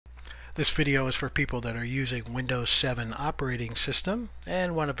This video is for people that are using Windows 7 operating system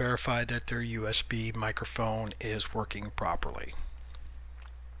and want to verify that their USB microphone is working properly.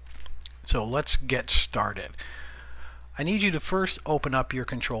 So let's get started. I need you to first open up your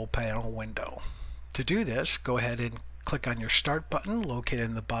control panel window. To do this, go ahead and click on your Start button located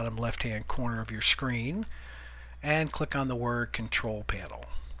in the bottom left-hand corner of your screen and click on the word Control Panel.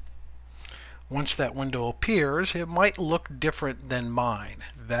 Once that window appears, it might look different than mine.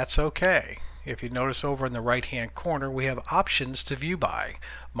 That's okay. If you notice over in the right hand corner, we have options to view by.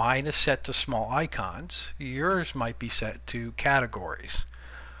 Mine is set to small icons. Yours might be set to categories.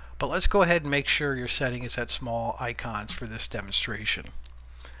 But let's go ahead and make sure your setting is at small icons for this demonstration.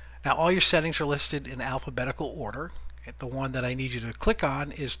 Now all your settings are listed in alphabetical order. The one that I need you to click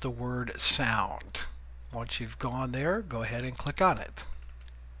on is the word Sound. Once you've gone there, go ahead and click on it.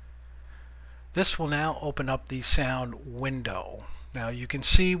 This will now open up the sound window. Now you can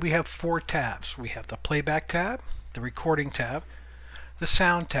see we have 4 tabs. We have the playback tab, the recording tab, the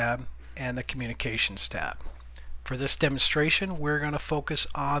sound tab, and the communications tab. For this demonstration, we're going to focus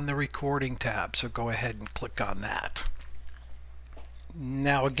on the recording tab, so go ahead and click on that.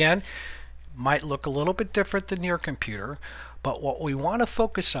 Now again, might look a little bit different than your computer, but what we want to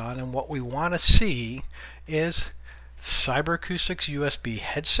focus on and what we want to see is Cyber Acoustics USB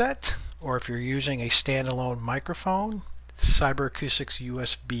headset, or if you're using a standalone microphone, Cyber Acoustics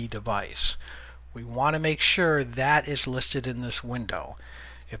USB device. We want to make sure that is listed in this window.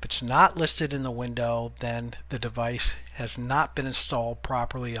 If it's not listed in the window, then the device has not been installed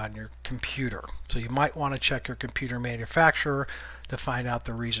properly on your computer. So you might want to check your computer manufacturer to find out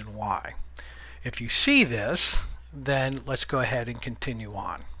the reason why. If you see this, then let's go ahead and continue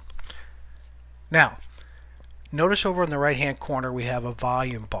on. Now, notice over in the right hand corner we have a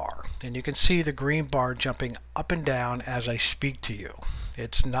volume bar, and you can see the green bar jumping up and down as I speak to you.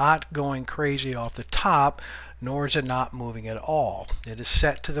 It's not going crazy off the top, nor is it not moving at all. It is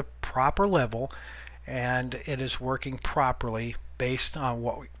set to the proper level and it is working properly based on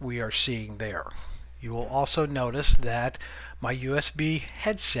what we are seeing there. You will also notice that my USB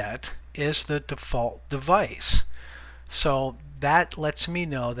headset is the default device. So that lets me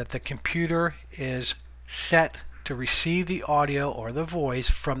know that the computer is set to receive the audio or the voice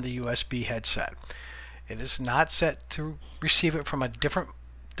from the USB headset. It is not set to receive it from a different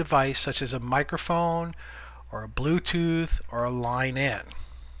device such as a microphone or a Bluetooth or a line in.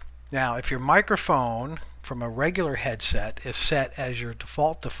 Now if your microphone from a regular headset is set as your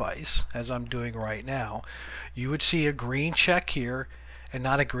default device, as I'm doing right now, you would see a green check here and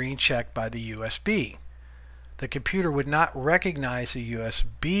not a green check by the USB. The computer would not recognize the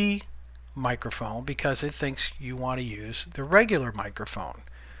USB microphone because it thinks you want to use the regular microphone.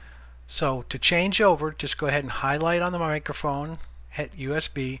 So to change over, just go ahead and highlight on the microphone, hit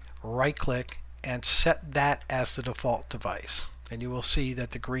USB, right click, and set that as the default device. And you will see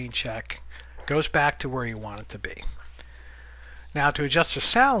that the green check goes back to where you want it to be. Now to adjust the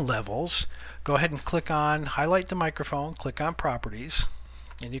sound levels, go ahead and highlight the microphone, click on Properties,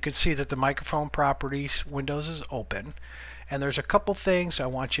 and you can see that the microphone properties windows is open. And there's a couple things I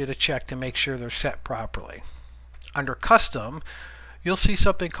want you to check to make sure they're set properly. Under Custom, you'll see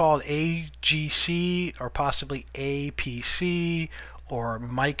something called AGC or possibly APC or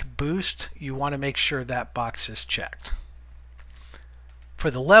Mic Boost. You want to make sure that box is checked.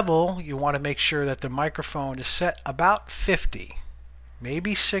 For the level, you want to make sure that the microphone is set about 50.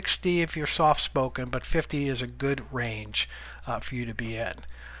 Maybe 60 if you're soft-spoken, but 50 is a good range for you to be in.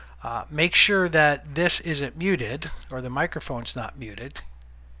 Make sure that this isn't muted, or the microphone's not muted.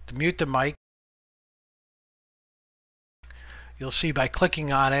 To mute the mic, you'll see by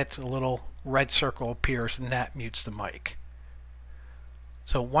clicking on it, a little red circle appears and that mutes the mic.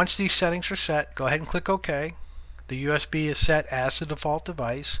 So once these settings are set, go ahead and click OK. The USB is set as the default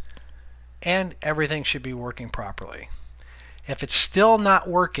device and everything should be working properly. If it's still not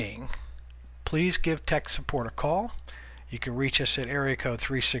working, please give tech support a call. You can reach us at area code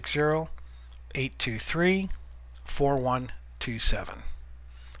 360-823-4127.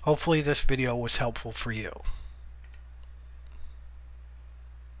 Hopefully this video was helpful for you.